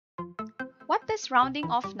does rounding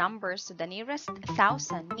off numbers to the nearest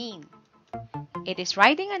thousand mean? It is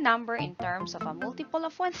writing a number in terms of a multiple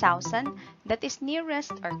of 1,000 that is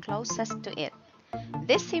nearest or closest to it.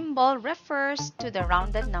 This symbol refers to the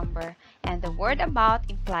rounded number, and the word about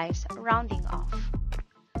implies rounding off.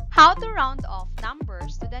 How to round off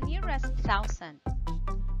numbers to the nearest thousand?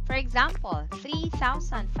 For example,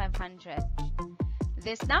 3,500.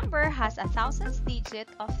 This number has a thousands digit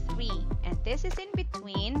of 3, and this is in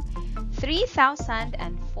between 3,000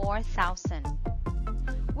 and 4,000.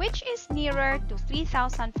 Which is nearer to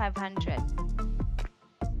 3,500?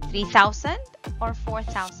 3,000 or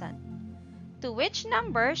 4,000? To which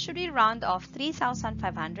number should we round off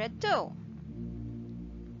 3,500 to?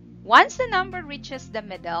 Once the number reaches the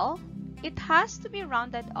middle, it has to be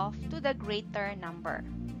rounded off to the greater number.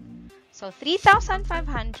 So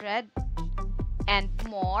 3,500 and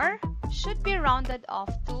more should be rounded off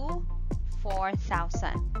to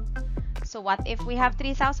 4,000. So what if we have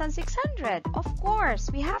 3,600? Of course,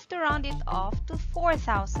 we have to round it off to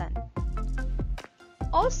 4,000.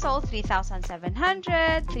 Also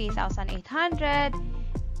 3,700, 3,800,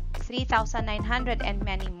 3,900, and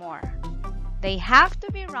many more. They have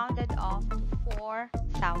to be rounded off to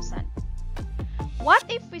 4,000. What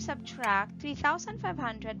if we subtract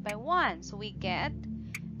 3,500 by 1? So we get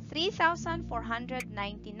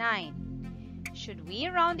 3,499. Should we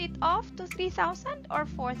round it off to 3,000 or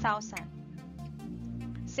 4,000?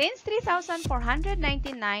 Since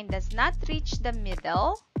 3,499 does not reach the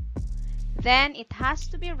middle, then it has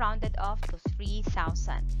to be rounded off to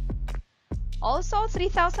 3,000. Also,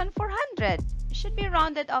 3,400 should be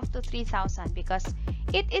rounded off to 3,000 because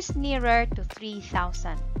it is nearer to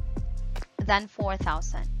 3,000 than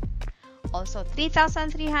 4,000. Also,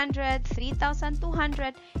 3,300,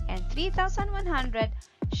 3,200, and 3,100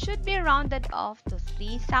 should be rounded off to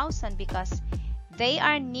 3,000 because they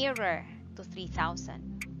are nearer to 3,000.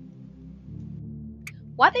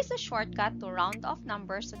 What is the shortcut to round off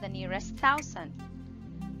numbers to the nearest thousand?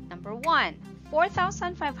 Number 1,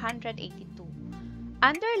 4,582.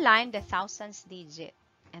 Underline the thousands digit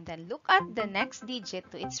and then look at the next digit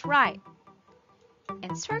to its right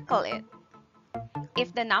and circle it.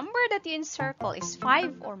 If the number that you encircle is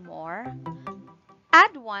 5 or more,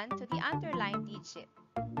 add 1 to the underlined digit.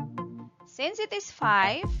 Since it is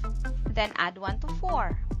 5, then add 1 to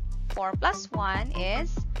 4. 4 plus 1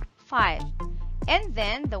 is 5. And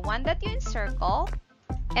then the one that you encircle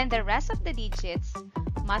and the rest of the digits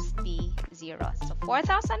must be 0. So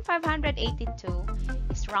 4,582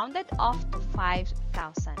 is rounded off to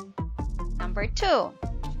 5,000. Number 2,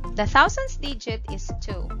 the thousands digit is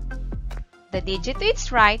 2. The digit to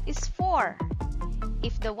its right is 4.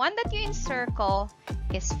 If the one that you encircle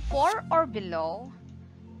is 4 or below,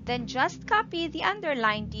 then just copy the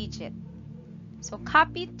underlined digit. So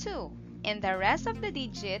copy 2, and the rest of the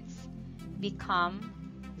digits become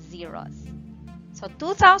zeros. So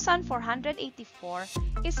 2,484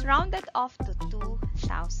 is rounded off to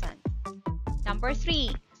 2,000. Number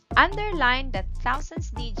 3, underline the thousands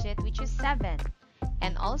digit, which is 7,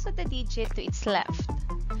 and also the digit to its left.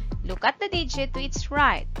 Look at the digit to its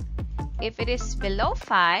right. If it is below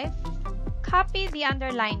 5, copy the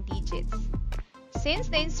underlined digits. Since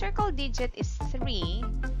the encircled digit is 3,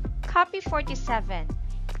 copy 47,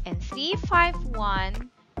 and 351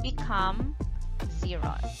 become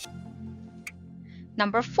zeros.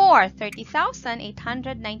 Number 4,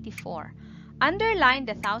 30,894. Underline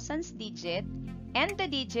the thousands digit and the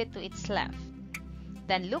digit to its left.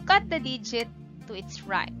 Then look at the digit to its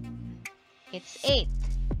right. It's 8.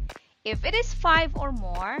 If it is 5 or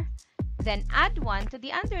more, then add 1 to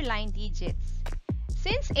the underlined digits.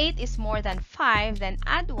 Since 8 is more than 5, then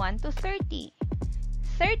add 1 to 30.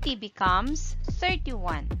 30 becomes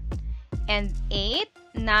 31. And 8,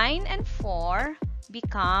 9, and 4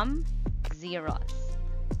 become zeros.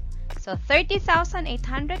 So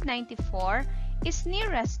 30,894 is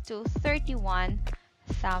nearest to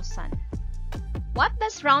 31,000. What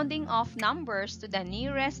does rounding off numbers to the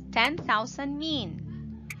nearest 10,000 mean?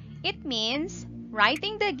 It means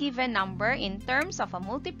writing the given number in terms of a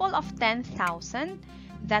multiple of 10,000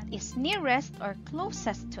 that is nearest or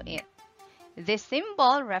closest to it. This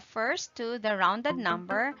symbol refers to the rounded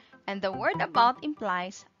number, and the word about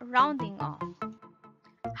implies rounding off.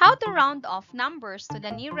 How to round off numbers to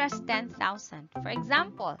the nearest 10,000? For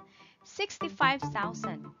example,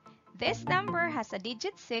 65,000. This number has a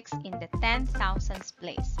digit 6 in the 10,000s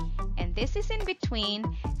place, and this is in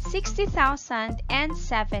between 60,000 and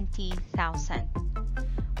 70,000.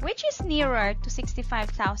 Which is nearer to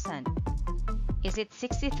 65,000? Is it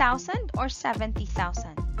 60,000 or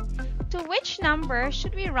 70,000? To which number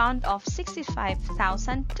should we round off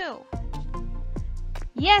 65,000 to?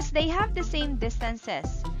 Yes, they have the same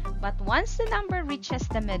distances, but once the number reaches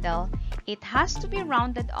the middle, it has to be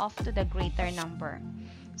rounded off to the greater number.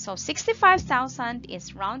 So 65,000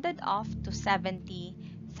 is rounded off to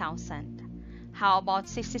 70,000. How about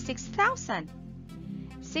 66,000?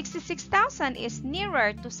 66,000 is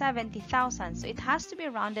nearer to 70,000, so it has to be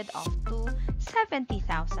rounded off to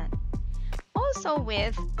 70,000. Also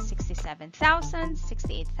with 67,000,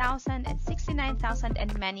 68,000, and 69,000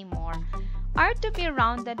 and many more are to be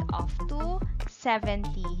rounded off to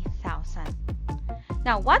 70,000.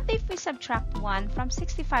 Now, what if we subtract 1 from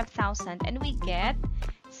 65,000 and we get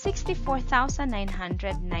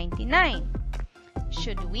 64,999?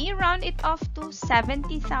 Should we round it off to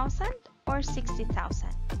 70,000 or 60,000?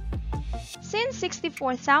 Since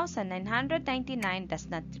 64,999 does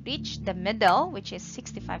not reach the middle, which is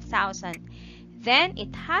 65,000, then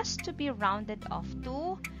it has to be rounded off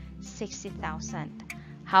to 60,000.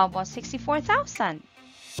 How about 64,000?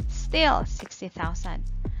 Still 60,000.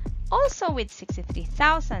 Also with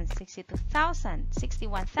 63,000, 62,000,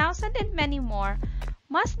 61,000, and many more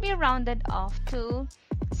must be rounded off to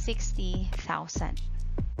 60,000.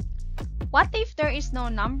 What if there is no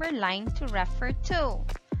number line to refer to?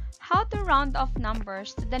 How to round off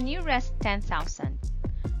numbers to the nearest 10,000?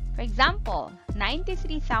 For example,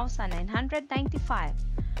 93,995.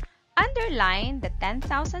 Underline the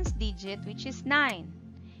 10,000th digit, which is 9,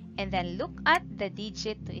 and then look at the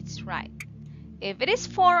digit to its right. If it is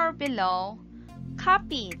 4 or below,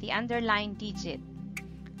 copy the underlined digit.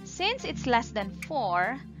 Since it's less than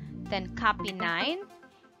 4, then copy 9,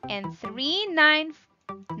 and 3, 9,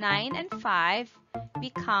 and 5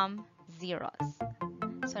 become zeros.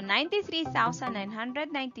 So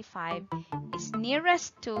 93,995 is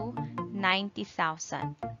nearest to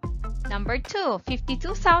 90,000. Number 2,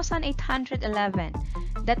 52,811.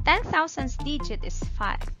 The 10,000th digit is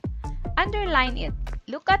 5. Underline it.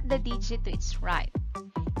 Look at the digit to its right.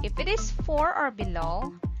 If it is 4 or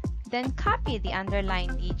below, then copy the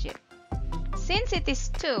underlined digit. Since it is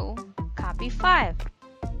 2, copy 5.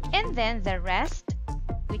 And then the rest,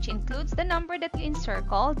 which includes the number that you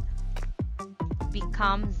encircled,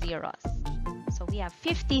 become zeros. So we have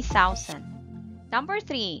 50,000. Number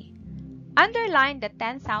 3, underline the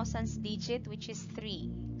 10,000th digit, which is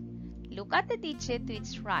 3. Look at the digit to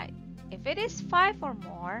its right. If it is 5 or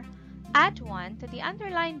more, add 1 to the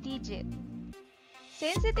underlined digit.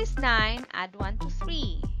 Since it is 9, add 1 to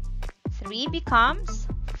 3. 3 becomes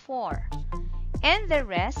 4. And the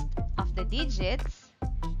rest of the digits,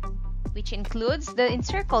 which includes the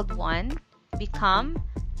encircled one, become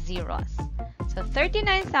zeros. So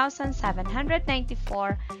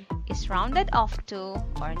 39,794 is rounded off to,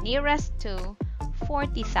 or nearest to,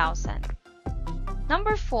 40,000.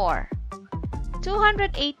 Number 4,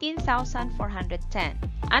 218,410.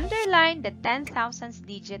 Underline the 10,000th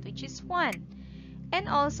digit, which is 1, and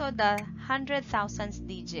also the 100,000th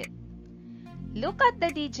digit. Look at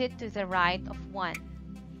the digit to the right of 1.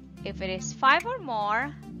 If it is 5 or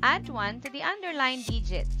more, add 1 to the underlined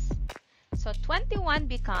digits. So 21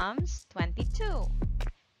 becomes 22.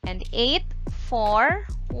 And 8, 4,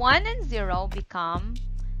 1, and 0 become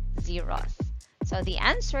zeros. So the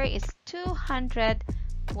answer is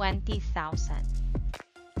 220,000.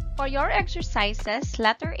 For your exercises,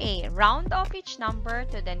 letter A, round off each number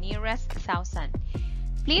to the nearest 1,000.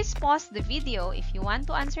 Please pause the video if you want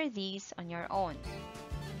to answer these on your own.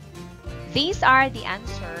 These are the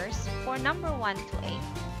answers for number 1 to 8.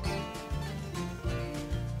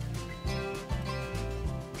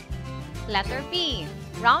 Letter B,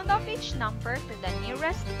 round off each number to the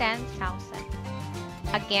nearest 10,000.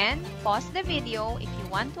 Again, pause the video if you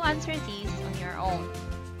want to answer these on your own.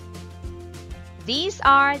 These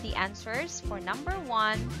are the answers for number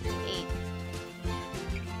 1 to 8.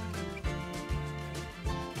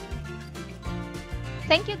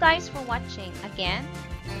 Thank you guys for watching. Again,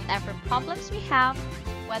 whatever problems we have,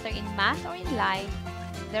 whether in math or in life,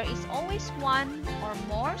 there is always one or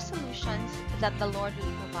more solutions that the Lord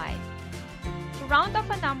will provide. To round off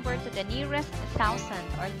a number to the nearest 1,000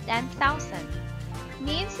 or 10,000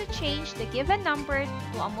 means to change the given number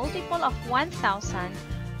to a multiple of 1,000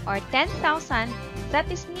 or 10,000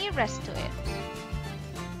 that is nearest to it.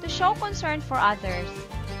 To show concern for others,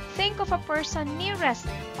 think of a person nearest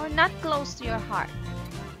or not close to your heart.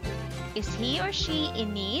 Is he or she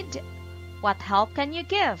in need? What help can you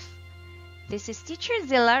give? This is Teacher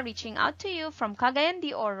Zilla reaching out to you from Cagayan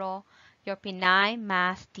de Oro, your Pinay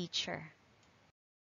Math teacher.